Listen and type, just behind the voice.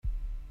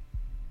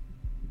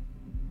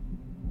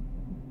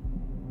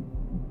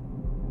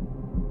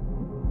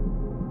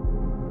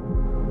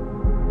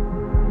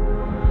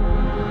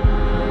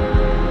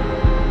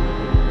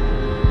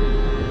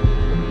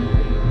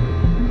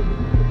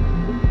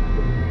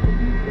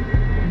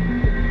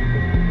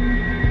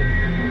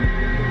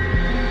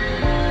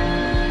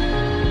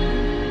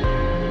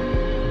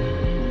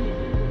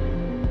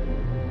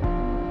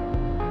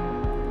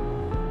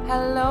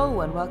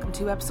and welcome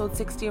to episode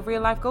 60 of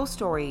Real Life Ghost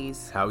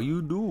Stories. How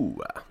you do?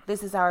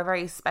 This is our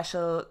very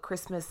special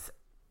Christmas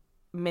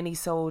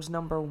mini-sode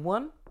number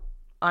 1.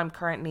 I'm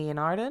currently in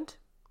Ireland.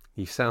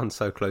 You sound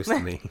so close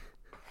to me.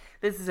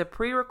 This is a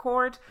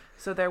pre-record,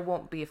 so there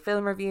won't be a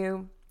film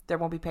review. There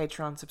won't be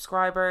Patreon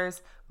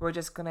subscribers. We're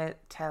just going to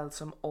tell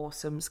some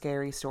awesome,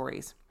 scary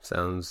stories.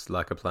 Sounds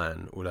like a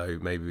plan, although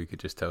maybe we could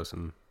just tell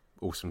some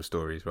awesome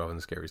stories rather than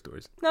scary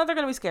stories. No, they're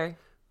going to be scary.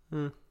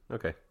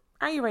 Okay.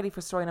 Are you ready for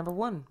story number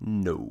 1?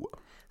 No.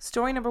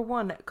 Story number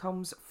 1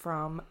 comes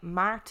from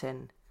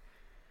Martin.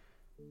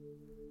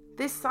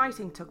 This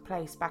sighting took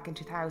place back in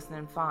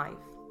 2005.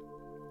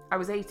 I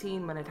was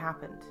 18 when it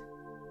happened.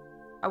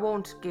 I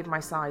won't give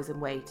my size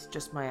and weight,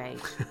 just my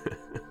age.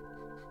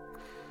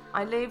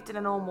 I lived in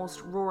an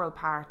almost rural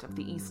part of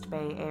the East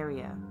Bay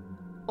area.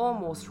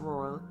 Almost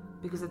rural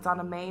because it's on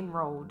a main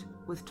road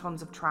with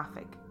tons of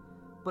traffic,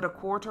 but a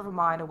quarter of a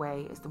mile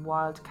away is the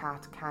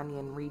Wildcat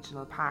Canyon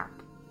Regional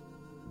Park.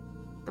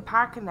 The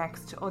park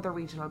connects to other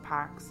regional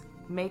parks,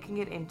 making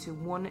it into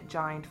one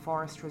giant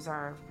forest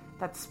reserve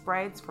that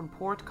spreads from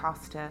Port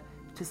Costa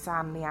to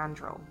San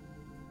Leandro.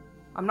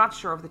 I'm not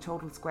sure of the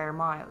total square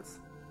miles,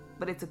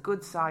 but it's a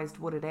good-sized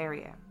wooded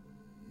area.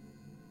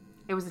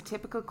 It was a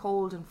typical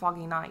cold and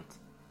foggy night,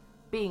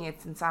 being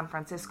it's in San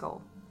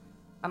Francisco,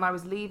 and I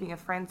was leaving a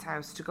friend's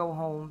house to go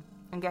home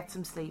and get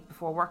some sleep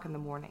before work in the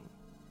morning.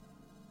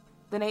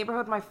 The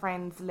neighbourhood my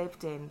friends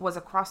lived in was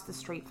across the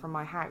street from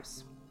my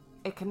house.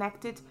 It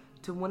connected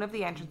to one of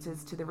the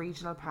entrances to the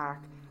regional park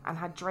and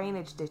had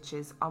drainage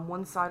ditches on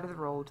one side of the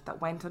road that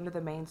went under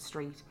the main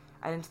street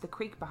and into the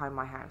creek behind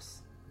my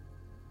house.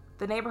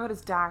 The neighbourhood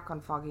is dark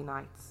on foggy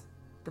nights.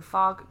 The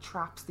fog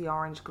traps the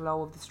orange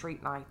glow of the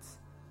street lights.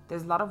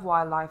 There's a lot of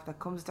wildlife that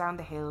comes down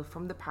the hill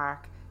from the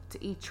park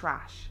to eat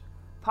trash.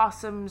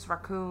 Possums,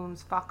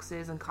 raccoons,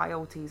 foxes and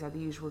coyotes are the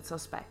usual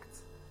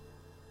suspects.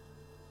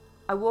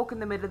 I walk in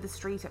the middle of the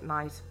street at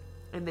night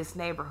in this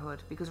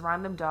neighbourhood because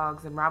random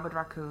dogs and rabid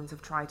raccoons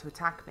have tried to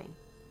attack me.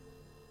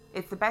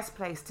 It's the best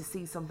place to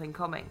see something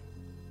coming.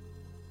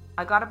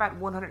 I got about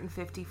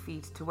 150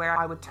 feet to where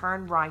I would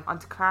turn right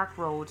onto Clark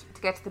Road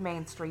to get to the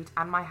main street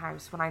and my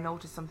house when I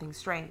noticed something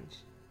strange.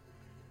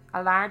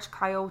 A large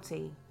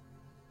coyote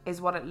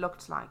is what it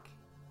looked like,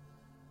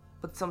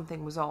 but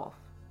something was off.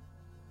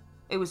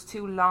 It was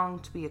too long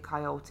to be a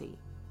coyote.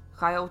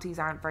 Coyotes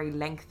aren't very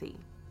lengthy.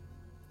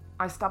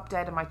 I stopped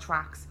dead in my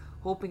tracks,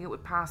 hoping it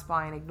would pass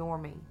by and ignore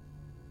me.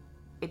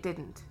 It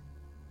didn't.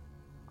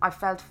 I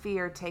felt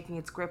fear taking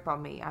its grip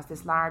on me as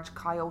this large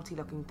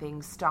coyote-looking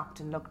thing stopped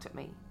and looked at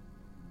me,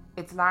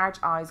 its large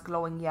eyes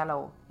glowing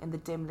yellow in the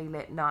dimly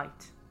lit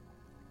night.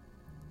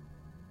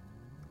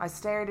 I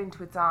stared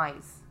into its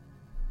eyes.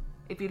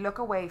 If you look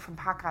away from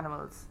pack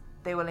animals,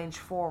 they will inch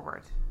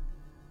forward.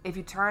 If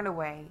you turn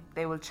away,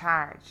 they will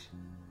charge.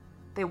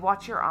 They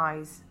watch your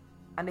eyes,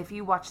 and if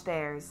you watch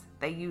theirs,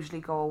 they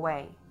usually go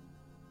away.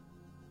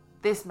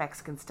 This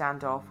Mexican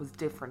standoff was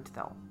different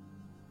though.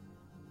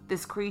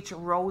 This creature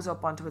rose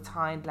up onto its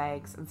hind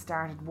legs and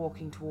started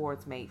walking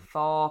towards me.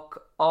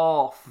 Fuck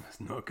off. That's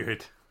not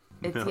good.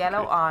 Its Not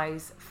yellow good.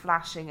 eyes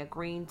flashing a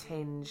green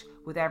tinge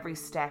with every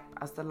step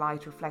as the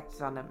light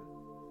reflected on him.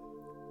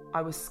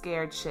 I was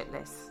scared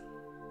shitless.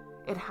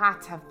 It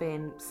had to have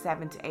been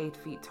 7 to 8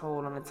 feet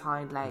tall on its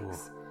hind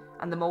legs,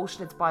 and the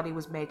motion its body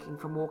was making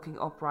from walking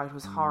upright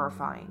was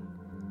horrifying.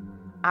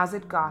 As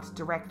it got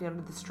directly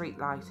under the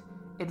streetlight,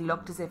 it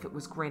looked as if it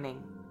was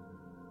grinning.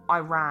 I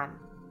ran.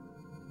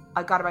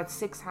 I got about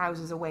 6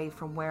 houses away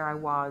from where I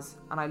was,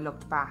 and I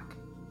looked back.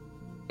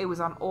 It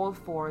was on all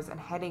fours and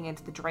heading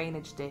into the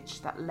drainage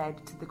ditch that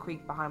led to the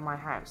creek behind my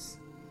house.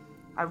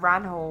 I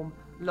ran home,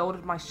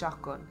 loaded my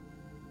shotgun.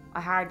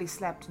 I hardly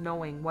slept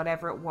knowing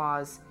whatever it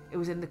was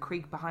in the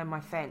creek behind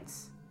my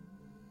fence.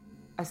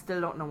 I still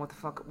don't know what the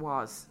fuck it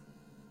was,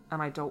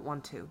 and I don't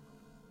want to.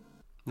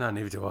 No,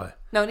 neither do I.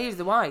 No, neither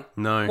do I.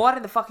 No. What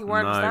in the fucking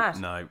world was that?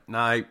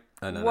 No.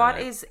 What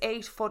is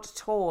 8 foot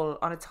tall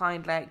on its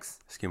hind legs?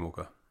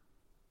 Skinwalker.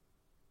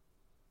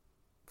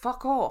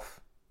 Fuck off.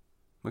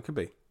 It could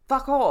be.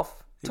 Fuck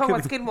off. Talk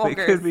about skinwalkers.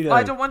 It could be, though.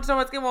 I don't want to know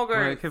about skinwalkers.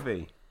 Well, it could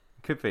be.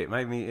 It could be. It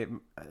made me.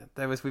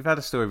 We've had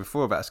a story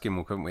before about a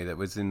skinwalker, haven't we? That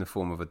was in the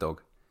form of a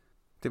dog.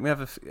 Didn't we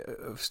have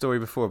a story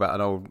before about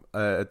an old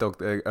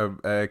dog,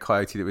 a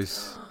coyote that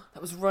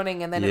was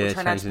running and then it would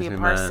turn out to be a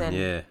person?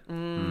 Yeah.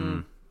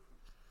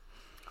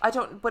 I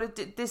don't. But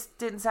this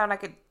didn't sound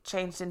like it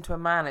changed into a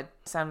man. It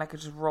sounded like it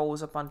just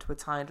rose up onto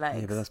its hind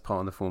legs. Yeah, but that's part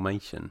of the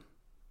formation.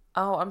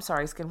 Oh, I'm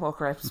sorry,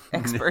 skinwalker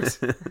expert.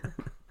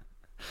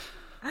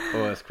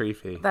 Oh, that's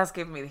creepy. That's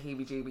giving me the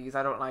heebie-jeebies.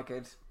 I don't like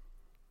it.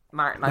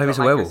 Martin, I Maybe don't it's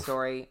a like your werewolf.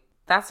 story.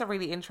 That's a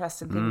really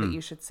interesting thing that you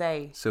should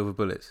say. Silver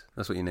bullets.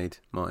 That's what you need,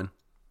 Martin.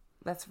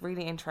 That's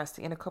really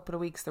interesting. In a couple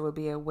of weeks, there will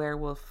be a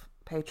werewolf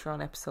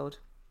Patreon episode.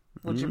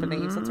 Would you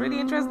believe? So it's really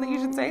interesting that you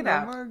should say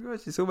that. Oh my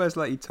gosh, it's almost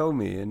like you told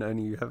me and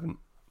only you haven't.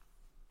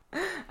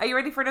 Are you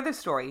ready for another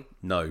story?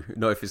 No,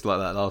 not if it's like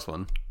that last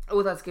one.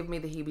 Oh, that's giving me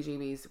the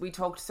heebie-jeebies. We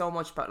talked so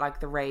much about like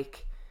the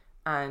rake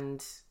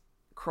and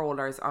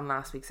crawlers on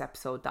last week's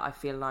episode that I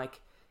feel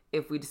like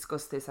if we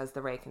discuss this as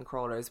the rake and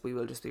crawlers, we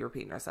will just be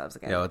repeating ourselves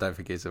again. Yeah, I don't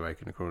think it's a rake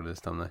and a crawler this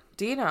time, though.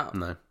 Do you know?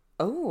 No.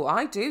 Oh,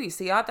 I do. You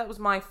see, that was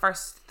my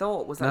first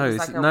thought. Was that No, it was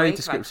like a no rake-like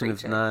description of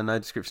creature. no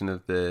description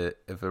of a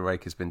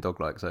rake has been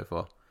dog-like so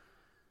far.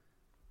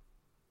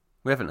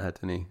 We haven't had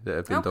any that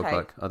have been Okay.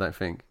 dog-like. I don't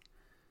think.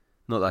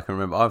 Not that I can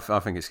remember. I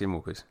think it's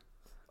skinwalkers.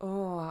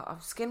 Oh,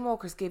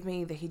 skinwalkers give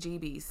me the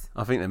heebie-jeebies.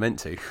 I think they're meant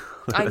to.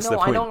 I That's the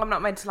know. point. I'm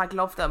not meant to like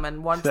love them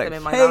and want It's like, them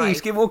in my hey,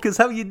 life. skinwalkers,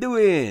 how you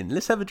doing?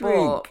 Let's have a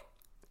drink.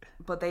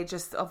 But they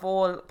just, of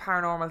all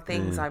paranormal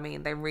things, I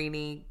mean, they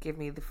really give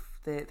me the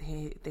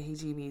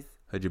heebie-jeebies,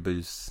 Had your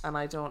booze. and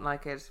I don't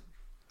like it.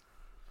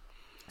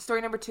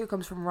 Story number 2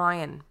 comes from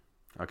Ryan.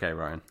 Okay,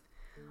 Ryan.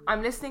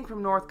 I'm listening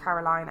from North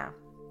Carolina,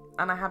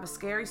 and I have a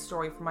scary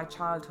story from my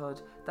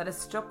childhood that has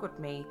stuck with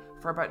me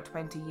for about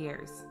 20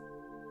 years.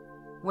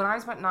 When I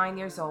was about 9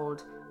 years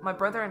old, my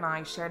brother and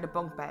I shared a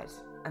bunk bed,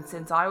 and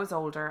since I was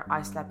older,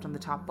 I slept on the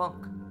top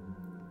bunk.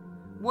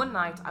 One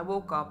night, I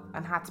woke up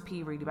and had to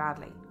pee really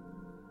badly.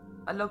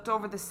 I looked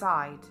over the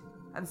side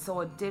and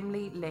saw a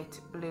dimly lit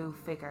blue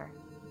figure,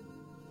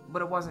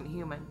 but it wasn't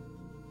human.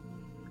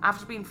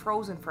 After being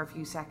frozen for a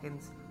few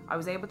seconds, I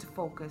was able to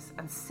focus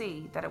and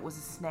see that it was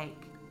a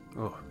snake.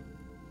 Oh,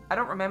 I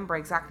don't remember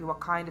exactly what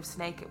kind of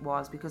snake it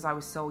was because I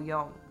was so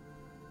young,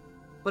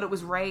 but it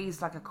was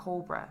raised like a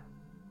cobra.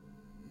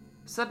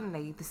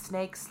 Suddenly, the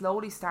snake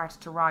slowly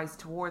started to rise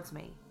towards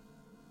me.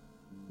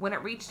 When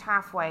it reached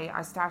halfway,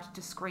 I started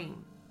to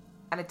scream,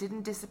 and it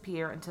didn't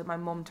disappear until my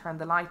mum turned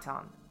the light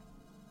on.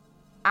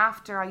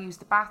 After I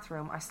used the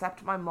bathroom, I slept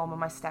with my mum and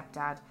my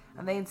stepdad,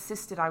 and they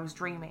insisted I was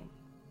dreaming.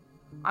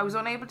 I was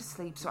unable to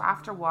sleep, so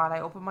after a while I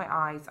opened my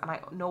eyes and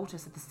I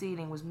noticed that the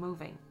ceiling was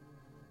moving.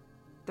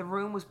 The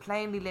room was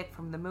plainly lit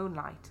from the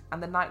moonlight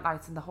and the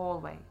nightlights in the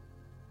hallway.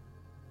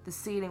 The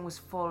ceiling was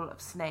full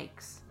of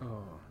snakes,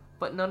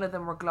 but none of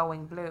them were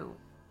glowing blue.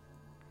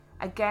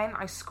 Again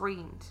I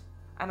screamed,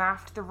 and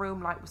after the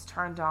room light was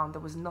turned on,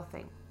 there was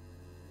nothing.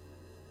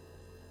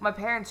 My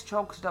parents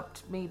chalked it up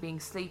to me being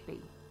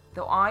sleepy,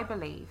 though I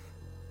believe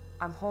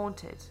I'm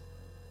haunted,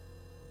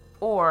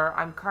 or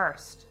I'm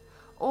cursed,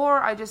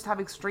 or I just have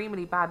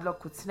extremely bad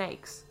luck with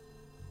snakes.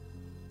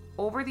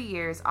 Over the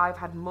years, I've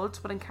had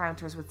multiple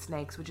encounters with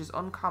snakes, which is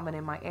uncommon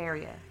in my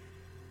area.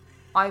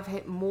 I've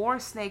hit more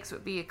snakes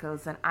with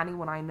vehicles than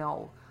anyone I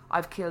know.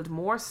 I've killed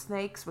more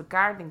snakes with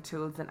gardening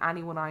tools than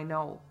anyone I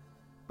know,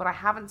 but I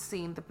haven't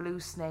seen the blue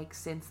snake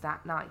since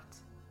that night.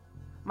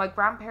 My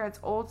grandparents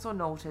also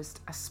noticed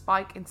a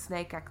spike in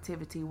snake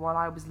activity while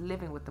I was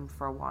living with them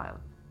for a while.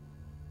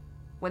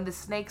 When the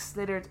snake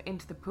slithered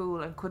into the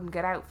pool and couldn't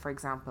get out, for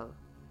example.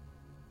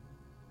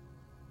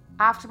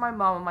 After my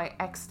mom and my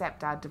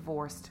ex-stepdad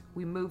divorced,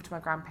 we moved to my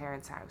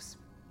grandparents' house.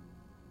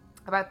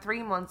 About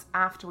 3 months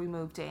after we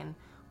moved in,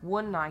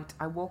 one night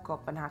I woke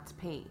up and had to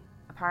pee.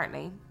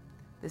 Apparently,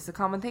 this is a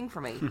common thing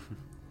for me.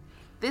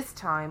 This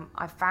time,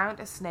 I found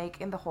a snake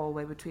in the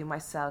hallway between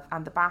myself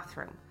and the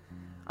bathroom.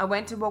 I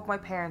went and woke my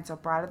parents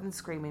up rather than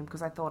screaming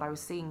because I thought I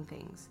was seeing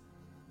things.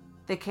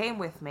 They came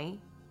with me,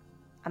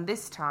 and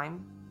this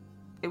time,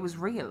 it was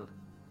real.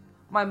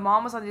 My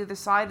mom was on the other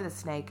side of the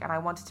snake and I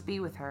wanted to be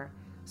with her,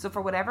 so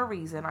for whatever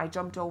reason I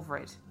jumped over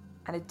it,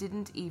 and it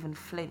didn't even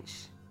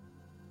flinch.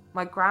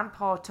 My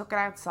grandpa took it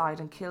outside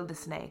and killed the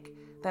snake.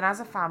 Then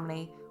as a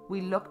family,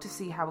 we looked to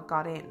see how it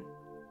got in.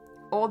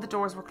 All the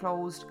doors were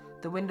closed,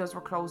 the windows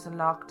were closed and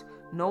locked,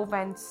 no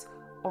vents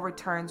or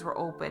returns were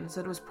open,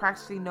 so there was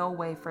practically no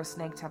way for a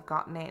snake to have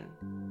gotten in.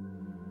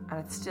 And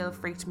it still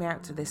freaked me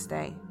out to this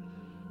day.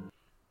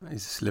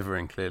 he's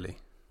slithering clearly.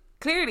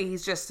 Clearly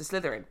he's just a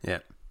Slytherin. Yeah.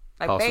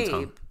 Like,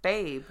 Parseltongue.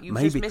 babe, you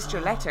Maybe- just missed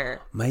your letter.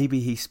 Maybe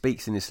he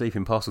speaks in his sleep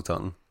in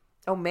Parseltongue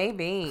Oh,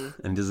 maybe.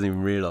 and doesn't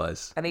even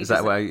realise. And he Is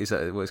that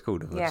doesn't- what it's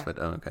called? I've Yeah. just read-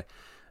 Oh, okay.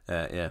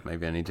 Yeah,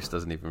 maybe, and he just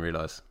doesn't even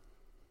realise.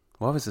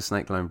 Why was the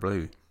snake glowing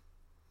blue?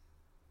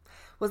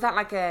 Was that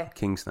like a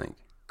King snake.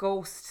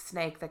 ghost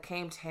snake that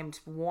came to him to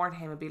warn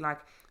him and be like,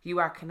 you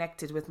are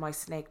connected with my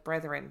snake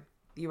brethren.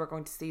 You are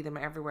going to see them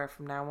everywhere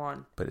from now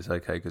on. But it's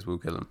okay because we'll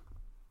kill him.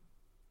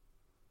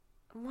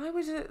 Why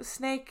would a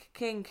snake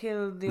king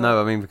kill the...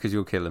 No, I mean because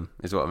you'll kill him,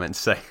 is what I meant to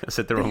say. I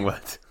said the wrong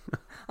word.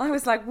 I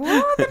was like,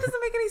 what? That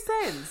doesn't make any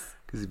sense.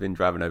 Because he's been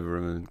driving over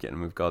him and getting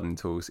him with gardening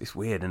tools. It's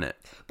weird, isn't it?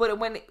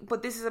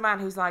 But this is a man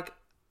who's like,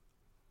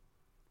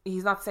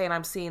 he's not saying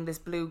I'm seeing this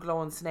blue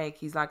glowing snake.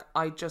 He's like,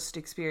 I just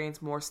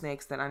experienced more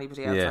snakes than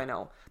anybody else I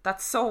know.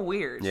 That's so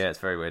weird. Yeah, it's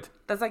very weird.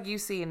 That's like you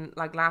seeing,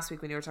 like last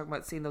week when you were talking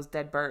about seeing those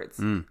dead birds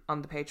on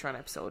the Patreon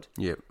episode.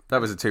 Yeah,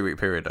 that was a 2-week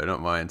period though, not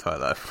my entire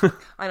life.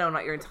 I know,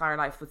 not your entire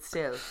life, but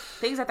still.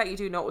 Things like that you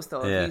do notice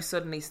though. Yeah. If you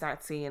suddenly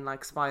start seeing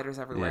like spiders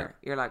everywhere,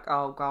 you're like,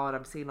 oh God,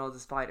 I'm seeing loads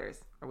of spiders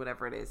or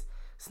whatever it is.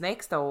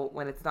 Snakes though,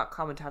 when it's not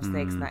common to have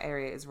snakes in that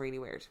area, is really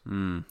weird.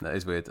 That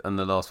is weird. And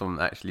the last one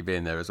actually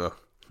being there as well.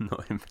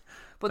 Not him.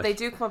 But they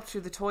do come up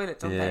through the toilet,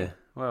 don't Yeah, they?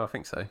 well, I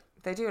think so.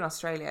 They do in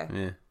Australia.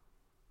 Yeah.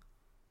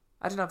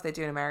 I don't know if they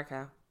do in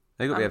America.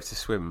 They've got to be able to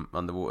swim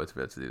underwater to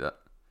be able to do that.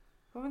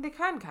 I mean, they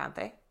can't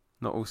they?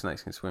 Not all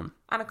snakes can swim.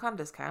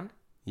 Anacondas can.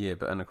 Yeah,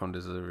 but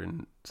anacondas are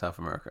in South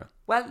America.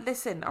 Well,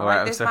 listen, all All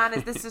right. right,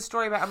 I'm This is a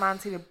story about a man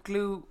seeing a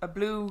blue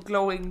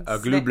glowing A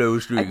glue blow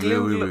a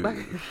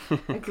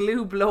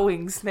glue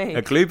blowing snake.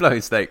 A glue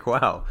blowing snake.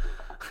 Wow,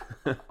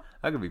 that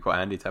could be quite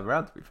handy to have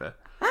around. To be fair.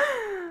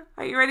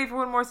 Are you ready for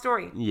one more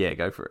story? Yeah,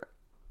 go for it.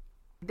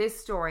 This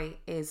story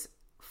is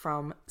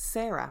from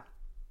Sarah.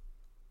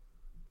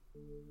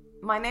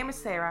 My name is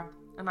Sarah,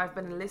 and I've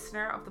been a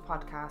listener of the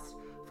podcast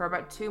for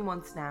about 2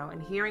 months now,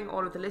 and hearing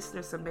all of the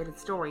listener submitted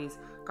stories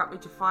got me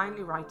to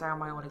finally write down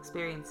my own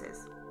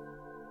experiences.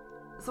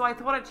 So I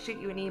thought I'd shoot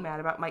you an email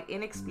about my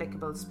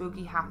inexplicable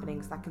spooky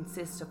happenings that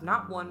consist of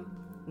not 1,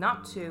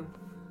 not 2,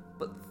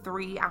 but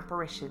 3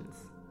 apparitions.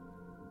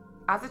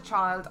 As a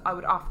child, I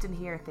would often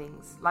hear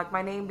things, like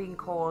my name being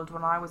called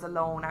when I was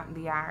alone out in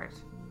the yard.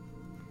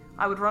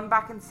 I would run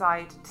back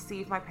inside to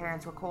see if my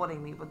parents were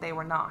calling me, but they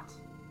were not.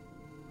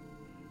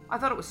 I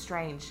thought it was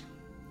strange,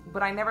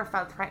 but I never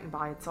felt threatened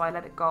by it, so I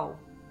let it go.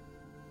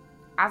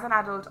 As an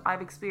adult,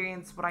 I've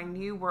experienced what I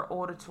knew were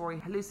auditory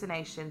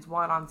hallucinations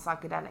while on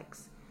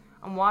psychedelics,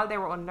 and while they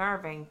were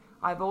unnerving,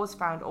 I've always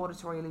found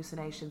auditory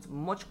hallucinations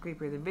much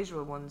creepier than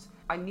visual ones.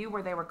 I knew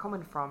where they were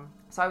coming from,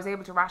 so I was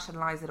able to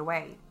rationalise it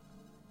away.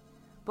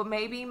 But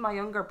maybe my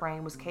younger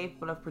brain was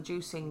capable of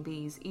producing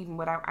these even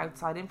without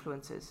outside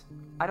influences.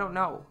 I don't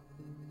know.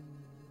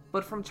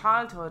 But from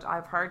childhood,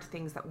 I've heard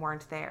things that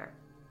weren't there,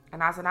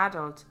 and as an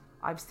adult,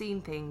 I've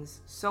seen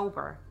things,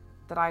 sober,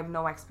 that I have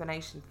no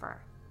explanation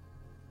for.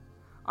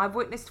 I've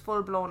witnessed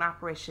full-blown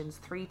apparitions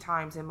 3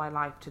 times in my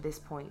life to this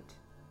point.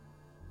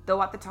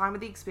 Though at the time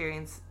of the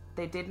experience,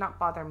 they did not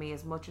bother me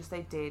as much as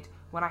they did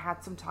when I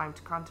had some time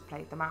to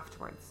contemplate them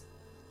afterwards.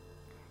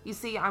 You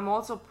see, I'm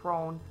also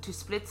prone to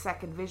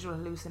split-second visual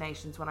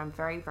hallucinations when I'm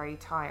very, very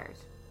tired.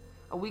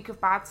 A week of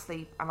bad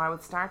sleep and I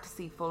would start to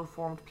see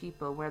full-formed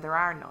people where there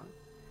are none.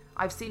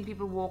 I've seen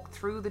people walk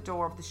through the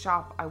door of the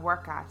shop I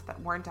work at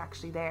that weren't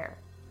actually there.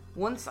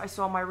 Once I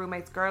saw my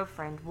roommate's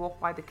girlfriend walk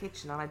by the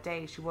kitchen on a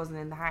day she wasn't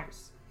in the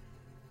house.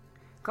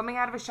 Coming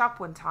out of a shop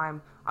one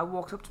time, I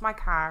walked up to my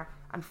car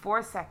and for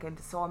a second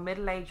saw a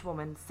middle-aged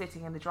woman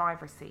sitting in the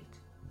driver's seat.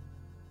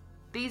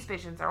 These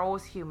visions are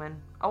always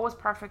human, always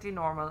perfectly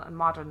normal and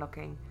modern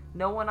looking,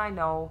 no one I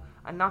know,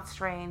 and not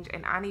strange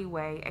in any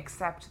way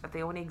except that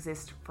they only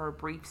exist for a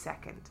brief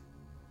second.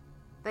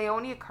 They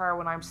only occur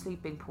when I'm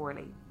sleeping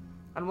poorly,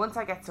 and once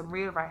I get some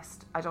real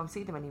rest, I don't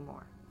see them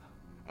anymore.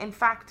 In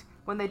fact,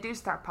 when they do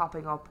start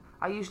popping up,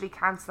 I usually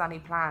cancel any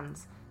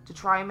plans to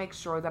try and make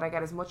sure that I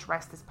get as much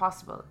rest as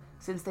possible,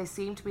 since they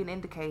seem to be an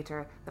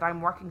indicator that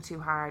I'm working too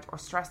hard or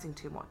stressing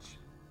too much.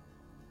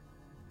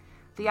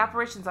 The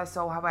apparitions I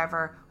saw,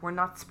 however, were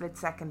not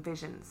split-second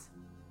visions.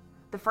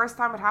 The first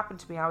time it happened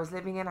to me, I was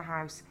living in a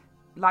house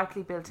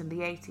likely built in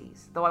the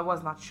 80s, though I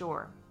was not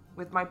sure,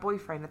 with my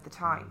boyfriend at the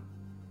time.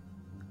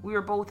 We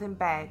were both in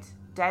bed,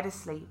 dead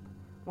asleep,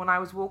 when I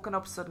was woken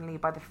up suddenly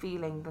by the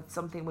feeling that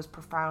something was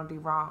profoundly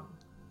wrong.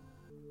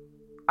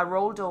 I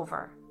rolled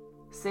over,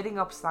 sitting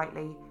up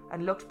slightly,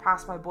 and looked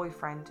past my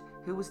boyfriend,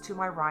 who was to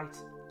my right,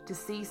 to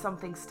see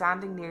something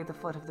standing near the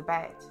foot of the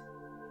bed.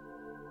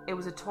 It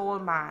was a tall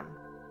man,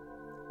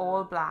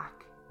 all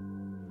black,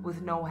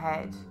 with no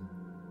head.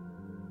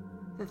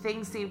 The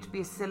thing seemed to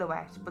be a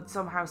silhouette, but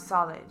somehow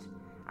solid,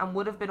 and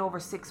would have been over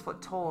 6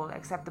 foot tall,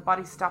 except the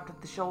body stopped at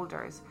the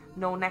shoulders,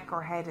 no neck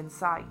or head in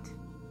sight.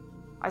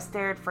 I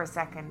stared for a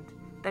second,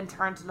 then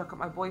turned to look at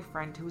my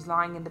boyfriend, who was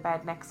lying in the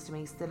bed next to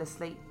me, still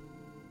asleep.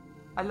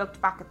 I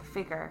looked back at the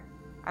figure,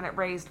 and it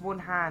raised one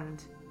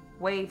hand,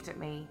 waved at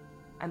me,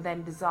 and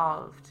then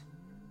dissolved,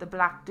 the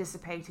black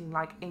dissipating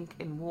like ink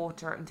in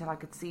water until I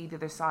could see the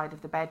other side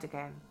of the bed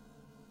again.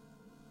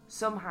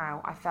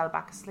 Somehow I fell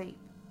back asleep,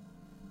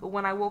 but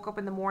when I woke up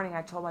in the morning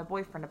I told my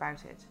boyfriend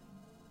about it.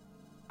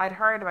 I'd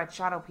heard about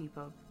shadow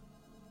people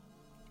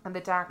and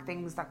the dark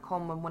things that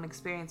come when one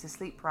experiences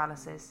sleep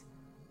paralysis,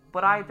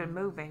 but I had been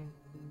moving.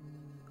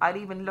 I'd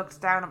even looked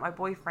down at my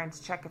boyfriend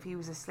to check if he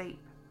was asleep.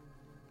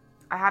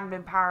 I hadn't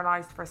been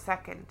paralysed for a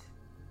second,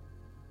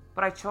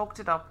 but I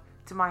chalked it up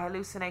to my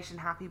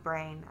hallucination-happy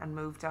brain and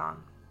moved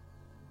on.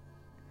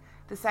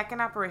 The second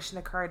apparition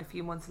occurred a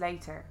few months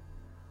later.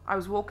 I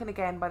was woken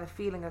again by the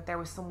feeling that there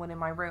was someone in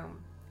my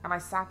room, and I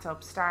sat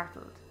up,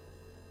 startled.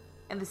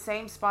 In the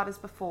same spot as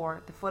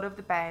before, the foot of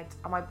the bed,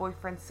 on my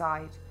boyfriend's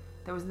side,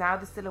 there was now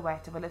the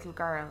silhouette of a little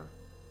girl,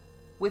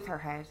 with her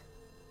head,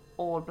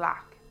 all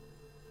black.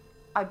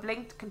 I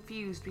blinked,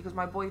 confused, because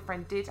my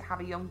boyfriend did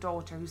have a young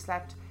daughter who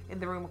slept in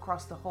the room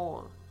across the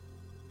hall.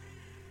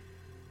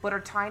 But her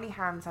tiny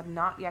hands had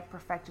not yet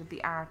perfected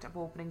the art of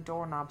opening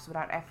doorknobs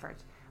without effort,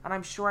 and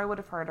I'm sure I would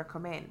have heard her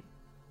come in.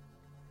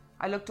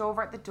 I looked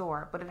over at the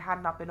door, but it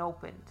had not been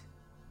opened.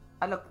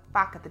 I looked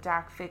back at the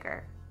dark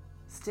figure,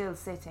 still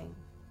sitting.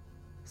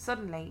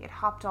 Suddenly, it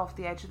hopped off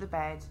the edge of the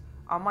bed,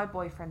 on my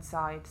boyfriend's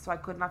side, so I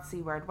could not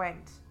see where it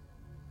went.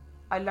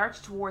 I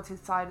lurched towards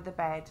his side of the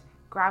bed,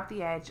 grabbed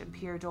the edge and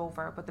peered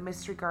over, but the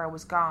mystery girl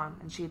was gone,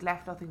 and she had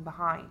left nothing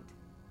behind.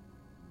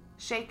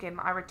 Shaken,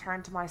 I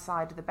returned to my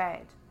side of the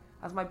bed,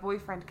 as my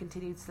boyfriend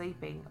continued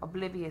sleeping,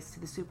 oblivious to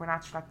the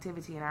supernatural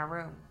activity in our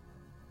room.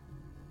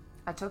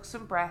 I took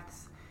some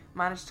breaths,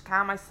 managed to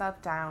calm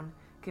myself down,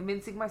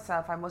 convincing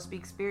myself I must be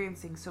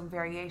experiencing some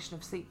variation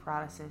of sleep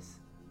paralysis.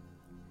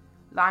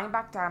 Lying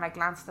back down, I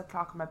glanced at the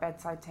clock on my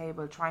bedside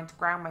table, trying to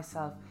ground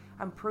myself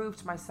and prove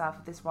to myself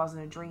that this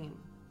wasn't a dream.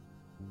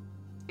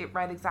 It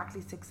read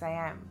exactly 6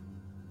 a.m,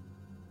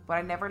 but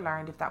I never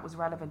learned if that was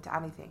relevant to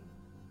anything.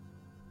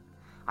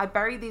 I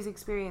buried these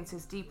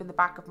experiences deep in the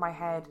back of my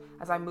head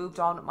as I moved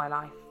on with my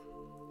life.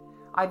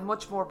 I had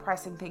much more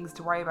pressing things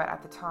to worry about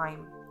at the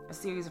time, a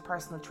series of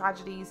personal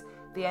tragedies,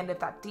 the end of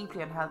that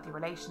deeply unhealthy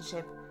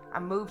relationship,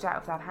 and moved out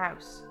of that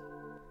house.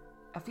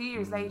 A few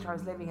years later, I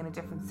was living in a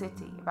different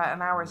city, about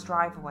an hour's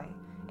drive away,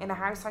 in a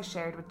house I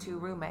shared with 2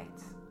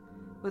 roommates,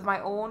 with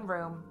my own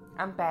room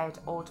and bed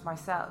all to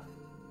myself.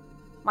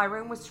 My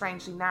room was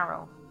strangely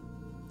narrow,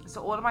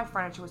 so all of my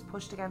furniture was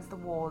pushed against the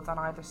walls on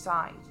either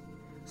side,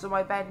 so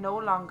my bed no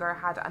longer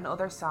had an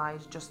other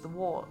side, just the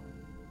wall.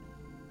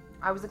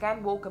 I was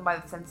again woken by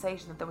the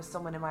sensation that there was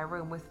someone in my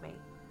room with me.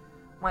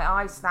 My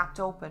eyes snapped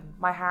open,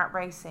 my heart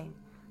racing,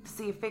 to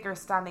see a figure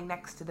standing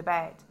next to the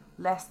bed,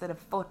 less than a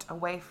foot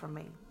away from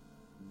me.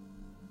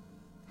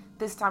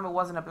 This time it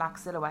wasn't a black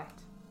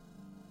silhouette,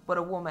 but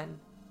a woman,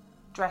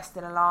 dressed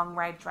in a long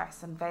red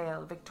dress and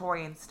veil,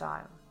 Victorian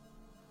style,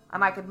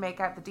 and I could make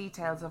out the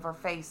details of her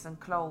face and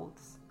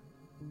clothes,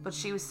 but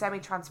she was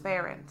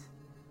semi-transparent,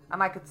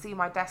 and I could see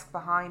my desk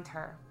behind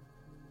her.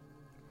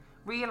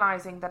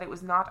 Realising that it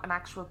was not an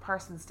actual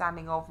person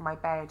standing over my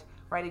bed,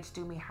 ready to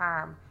do me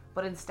harm,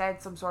 but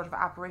instead some sort of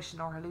apparition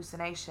or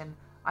hallucination,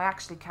 I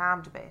actually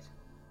calmed a bit.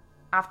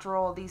 After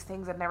all, these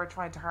things had never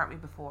tried to hurt me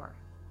before.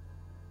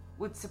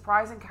 With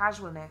surprising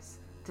casualness,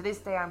 to this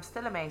day I'm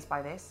still amazed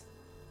by this,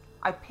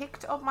 I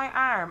picked up my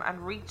arm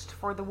and reached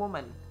for the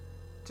woman,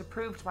 to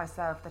prove to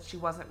myself that she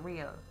wasn't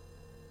real.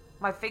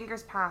 My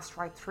fingers passed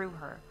right through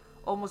her,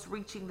 almost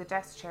reaching the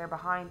desk chair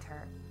behind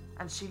her,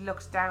 and she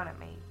looked down at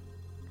me.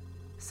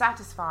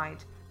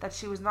 Satisfied that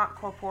she was not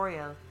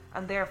corporeal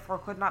and therefore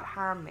could not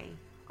harm me,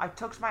 I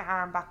tucked my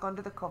arm back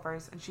under the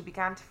covers and she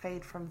began to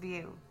fade from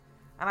view,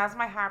 and as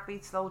my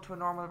heartbeat slowed to a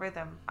normal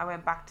rhythm, I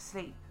went back to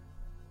sleep.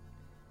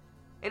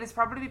 It has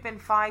probably been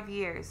 5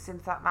 years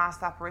since that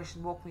last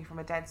apparition woke me from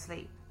a dead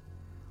sleep.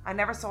 I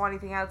never saw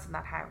anything else in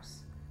that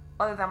house,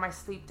 other than my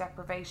sleep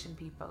deprivation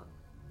people,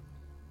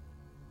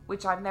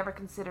 which I've never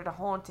considered a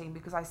haunting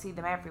because I see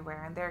them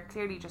everywhere and they're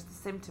clearly just a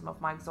symptom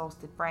of my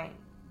exhausted brain.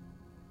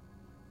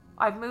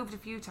 I've moved a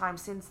few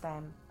times since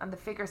then, and the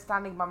figures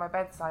standing by my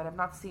bedside have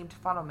not seemed to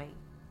follow me.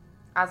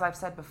 As I've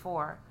said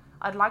before,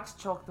 I'd like to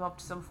chalk them up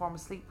to some form of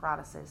sleep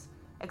paralysis,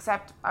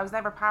 except I was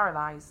never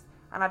paralysed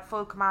and had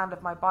full command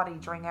of my body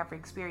during every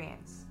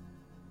experience.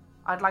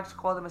 I'd like to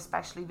call them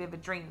especially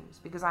vivid dreams,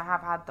 because I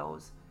have had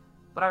those,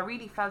 but I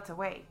really felt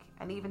awake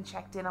and even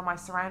checked in on my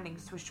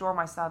surroundings to assure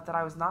myself that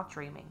I was not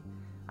dreaming,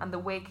 and the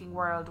waking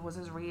world was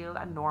as real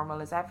and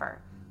normal as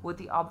ever, with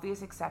the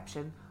obvious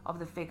exception of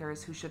the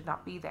figures who should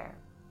not be there.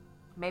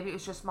 Maybe it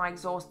was just my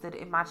exhausted,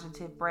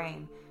 imaginative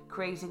brain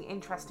creating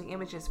interesting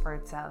images for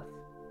itself.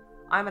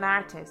 I'm an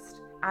artist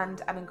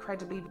and an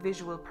incredibly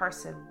visual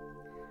person,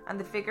 and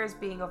the figures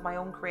being of my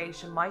own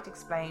creation might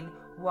explain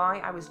why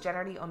I was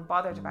generally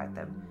unbothered about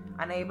them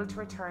and able to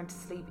return to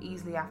sleep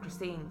easily after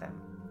seeing them.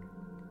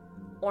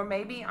 Or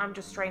maybe I'm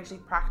just strangely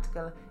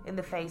practical in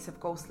the face of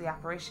ghostly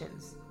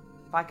apparitions.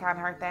 If I can't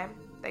hurt them,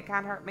 they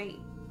can't hurt me.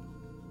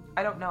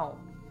 I don't know.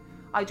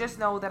 I just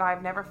know that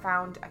I've never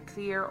found a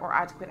clear or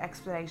adequate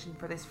explanation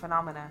for this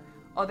phenomena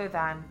other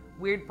than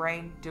weird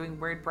brain doing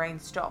weird brain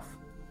stuff.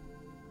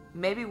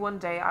 Maybe one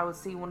day I will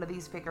see one of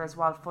these figures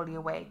while fully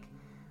awake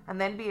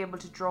and then be able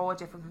to draw a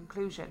different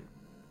conclusion.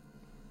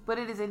 But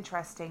it is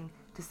interesting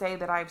to say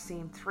that I've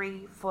seen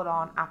 3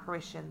 full-on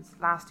apparitions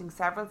lasting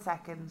several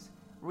seconds,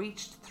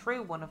 reached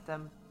through one of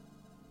them,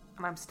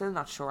 and I'm still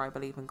not sure I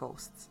believe in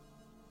ghosts.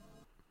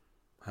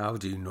 How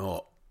do you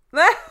not?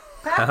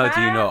 How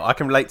do you not? I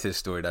can relate to this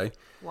story though.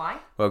 Why?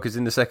 Well, because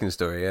in the second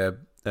story,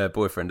 her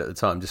boyfriend at the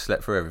time just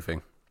slept through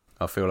everything.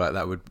 I feel like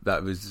that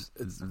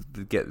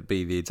would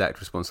be the exact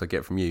response I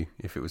get from you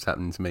if it was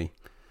happening to me.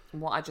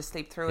 What, I just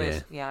sleep through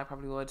it? Yeah, I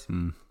probably would.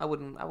 Mm. I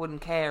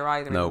wouldn't care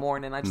either in the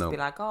morning. I'd just be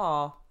like,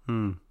 oh.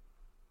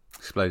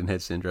 Exploding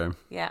head syndrome.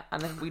 Yeah,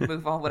 and then we'd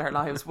move on with our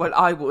lives. Well,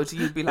 I would.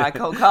 You'd be like,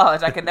 oh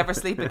God, I can never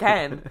sleep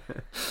again.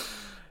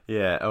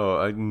 Yeah.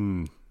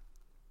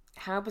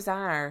 How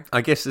bizarre.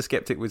 I guess the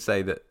skeptic would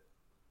say that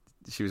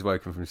she was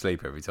woken from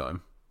sleep every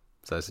time.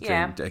 So it's a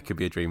dream. It could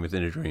be a dream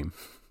within a dream.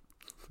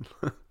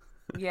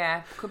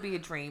 Yeah, could be a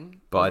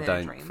dream. But I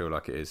don't feel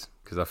like it is,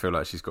 because I feel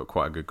like she's got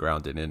quite a good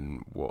grounding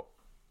in what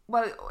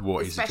is a dream and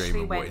what isn't.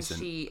 Especially when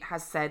she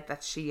has said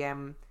that she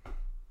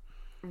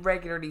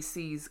regularly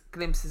sees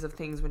glimpses of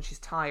things when she's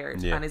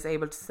tired and is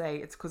able to say,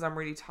 it's because I'm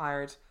really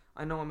tired.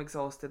 I know I'm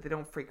exhausted. They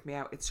don't freak me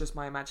out. It's just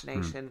my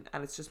imagination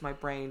and it's just my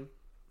brain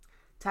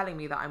telling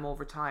me that I'm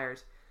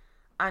overtired.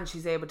 And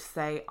she's able to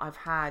say, I've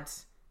had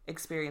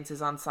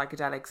experiences on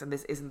psychedelics and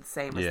this isn't the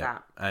same as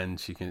that. And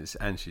she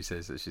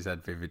says that she's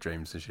had vivid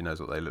dreams and she knows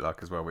what they look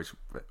like as well, which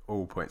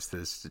all points to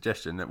the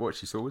suggestion that what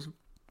she saw was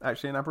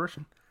actually an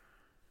apparition.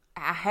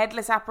 A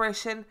headless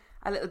apparition,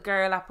 a little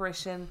girl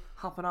apparition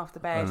hopping off the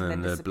bed and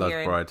then the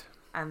disappearing. blood bride.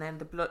 And then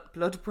the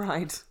blood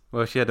bride.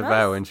 Well, she had a Nice.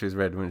 vow when she was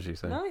red, wasn't she?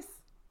 So Nice.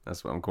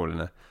 that's what I'm calling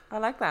her. I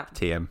like that.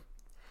 TM.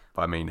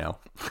 By me now.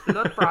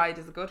 Blood bride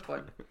is a good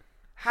one.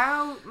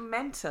 How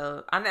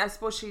mental. And I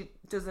suppose she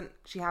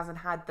hasn't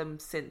had them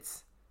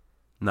since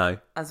No.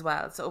 as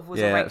well. So if it was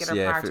Yeah, a regular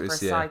yeah, if part it of her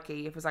was, yeah.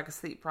 psyche, if it was like a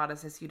sleep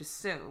paralysis, you'd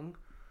assume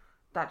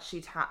that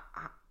she'd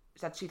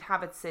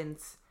have it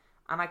since.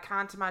 And I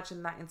can't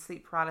imagine that in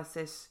sleep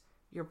paralysis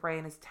your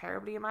brain is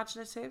terribly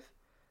imaginative.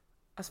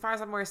 As far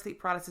as I'm aware, sleep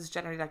paralysis is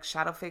generally like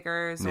shadow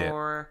figures, Yeah.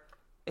 or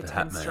it The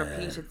tends to Batman.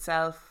 repeat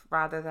itself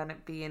rather than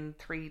it being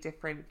three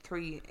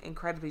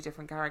incredibly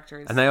different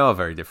characters. And they are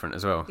very different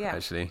as well, Yeah.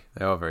 actually.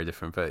 They are very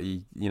different. But,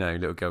 you know,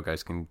 little girl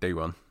ghosts can do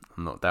one.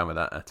 I'm not down with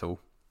that at all.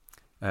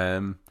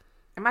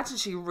 Imagine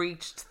she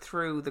reached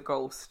through the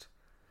ghost.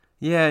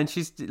 Yeah, and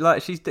so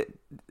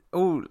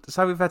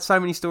we've had so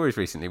many stories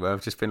recently where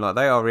I've just been like,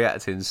 they are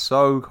reacting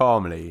so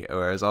calmly,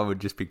 whereas I would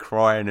just be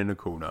crying in a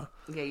corner,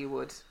 Yeah, you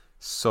would.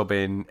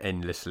 sobbing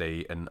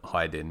endlessly and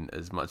hiding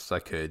as much as I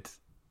could.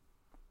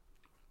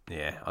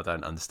 Yeah, I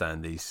don't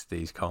understand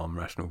these calm,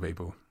 rational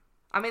people.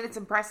 I mean, it's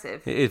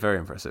impressive. It is very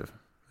impressive.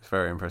 It's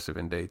very impressive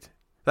indeed.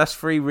 That's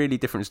 3 really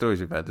different stories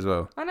we've had as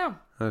well. I know.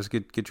 That was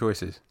good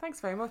choices. Thanks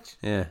very much.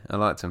 Yeah, I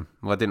liked them.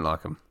 Well, I didn't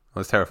like them. I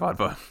was terrified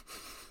by them.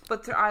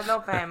 But I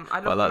love them.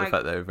 But I like the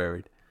fact they were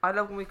varied. I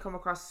love when we come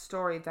across a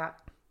story that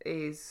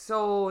is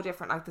so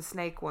different, like the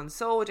snake one,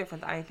 so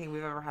different than anything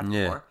we've ever had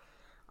Yeah. before.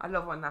 I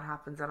love when that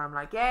happens, and I'm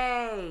like,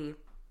 yay!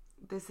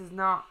 This is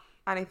not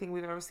anything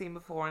we've ever seen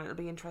before, and it'll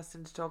be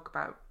interesting to talk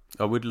about.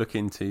 I would look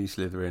into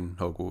Slytherin,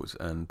 Hogwarts,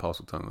 and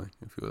Parseltongue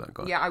if you were that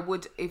guy. Yeah, I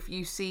would. If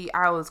you see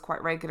owls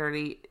quite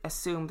regularly,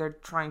 assume they're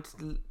trying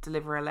to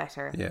deliver a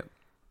letter. Yeah.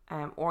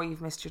 Or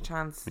you've missed your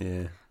chance.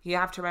 Yeah. You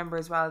have to remember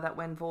as well that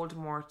when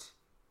Voldemort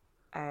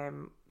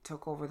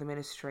took over the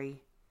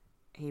Ministry,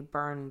 he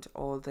burned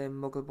all the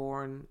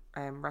Muggleborn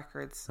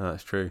records. Oh,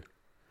 that's true.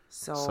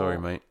 So Sorry,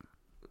 mate.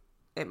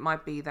 it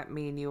might be that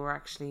me and you are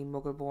actually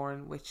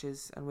Muggleborn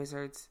witches and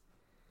wizards.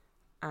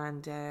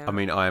 And I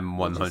mean, I am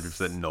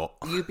 100% not.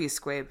 you'd be a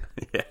squib.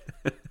 Yeah.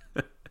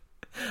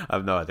 I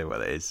have no idea what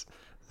that is.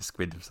 A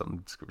squid of some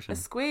description. A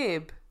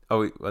squib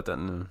Oh, I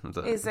don't know.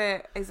 is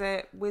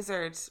a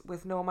wizard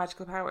with no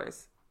magical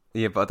powers.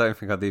 Yeah, but I don't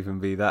think I'd even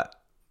be that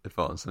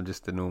advanced. I'm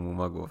just a normal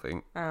muggle, I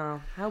think.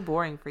 Oh, how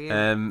boring for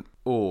you.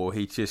 Or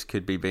he just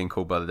could be being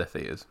called by the Death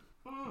Eaters.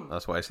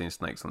 That's why I've seen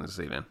snakes on the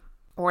ceiling.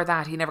 Or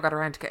that he never got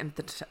around to getting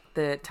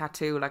the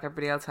tattoo like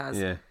everybody else has.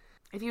 Yeah.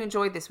 If you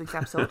enjoyed this week's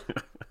episode,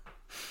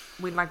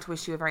 we'd like to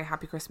wish you a very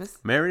happy Christmas.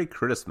 Merry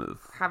Christmas.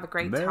 Have a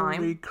great Merry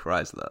time.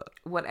 Chrysler.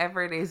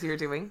 Whatever it is you're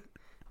doing.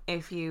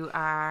 If you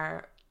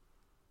are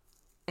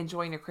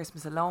enjoying your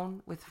Christmas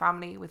alone, with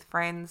family, with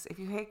friends, if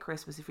you hate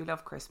Christmas, if you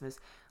love Christmas,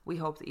 we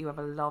hope that you have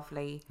a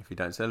lovely... If you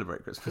don't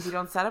celebrate Christmas. If you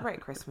don't celebrate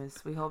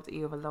Christmas, we hope that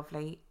you have a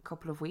lovely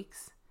couple of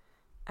weeks.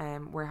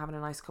 We're having a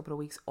nice couple of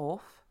weeks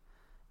off.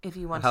 If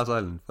you want... How's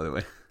Ireland, by the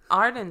way?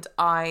 Ireland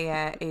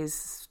is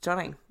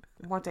stunning.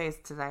 What day is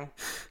it today?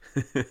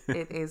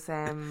 It is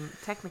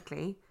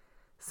technically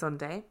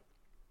Sunday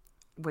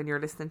when you're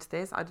listening to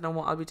this. I don't know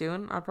what I'll be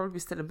doing. I'll probably be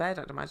still in bed,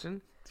 I'd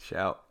imagine.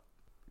 Shout.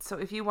 So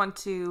if you want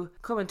to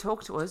come and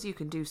talk to us, you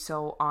can do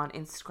so on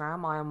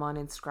Instagram. I am on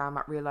Instagram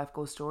at Real Life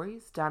Ghost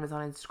Stories. Dan is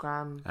on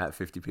Instagram At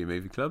 50p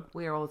Movie Club.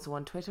 We are also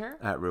on Twitter.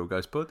 At Real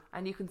Ghost Pod.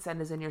 And you can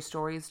send us in your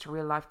stories to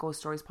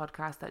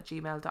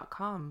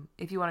reallifeghoststoriespodcast@gmail.com.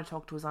 If you want to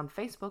talk to us on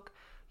Facebook,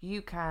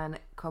 you can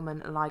come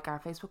and like our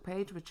Facebook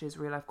page, which is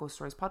Real Life Ghost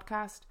Stories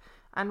Podcast.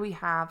 And we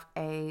have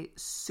a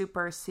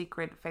super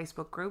secret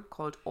Facebook group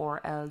called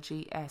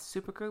RLGS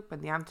Supergroup.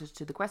 And the answer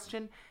to the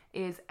question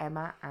is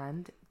Emma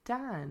and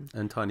Dan.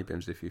 And Tiny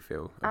Bims if you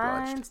feel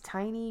obliged. And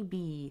Tiny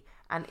B.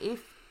 And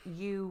if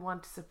you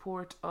want to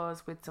support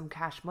us with some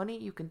cash money,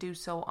 you can do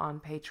so on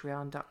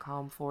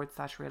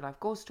patreon.com/Real Life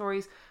Ghost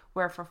Stories,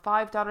 where for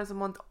 $5 a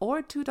month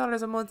or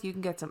 $2 a month, you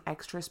can get some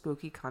extra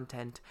spooky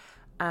content.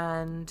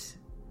 And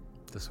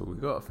that's all we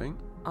got, I think.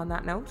 on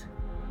that note,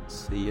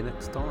 See you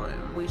next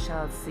time. we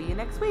shall see you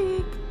next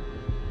week.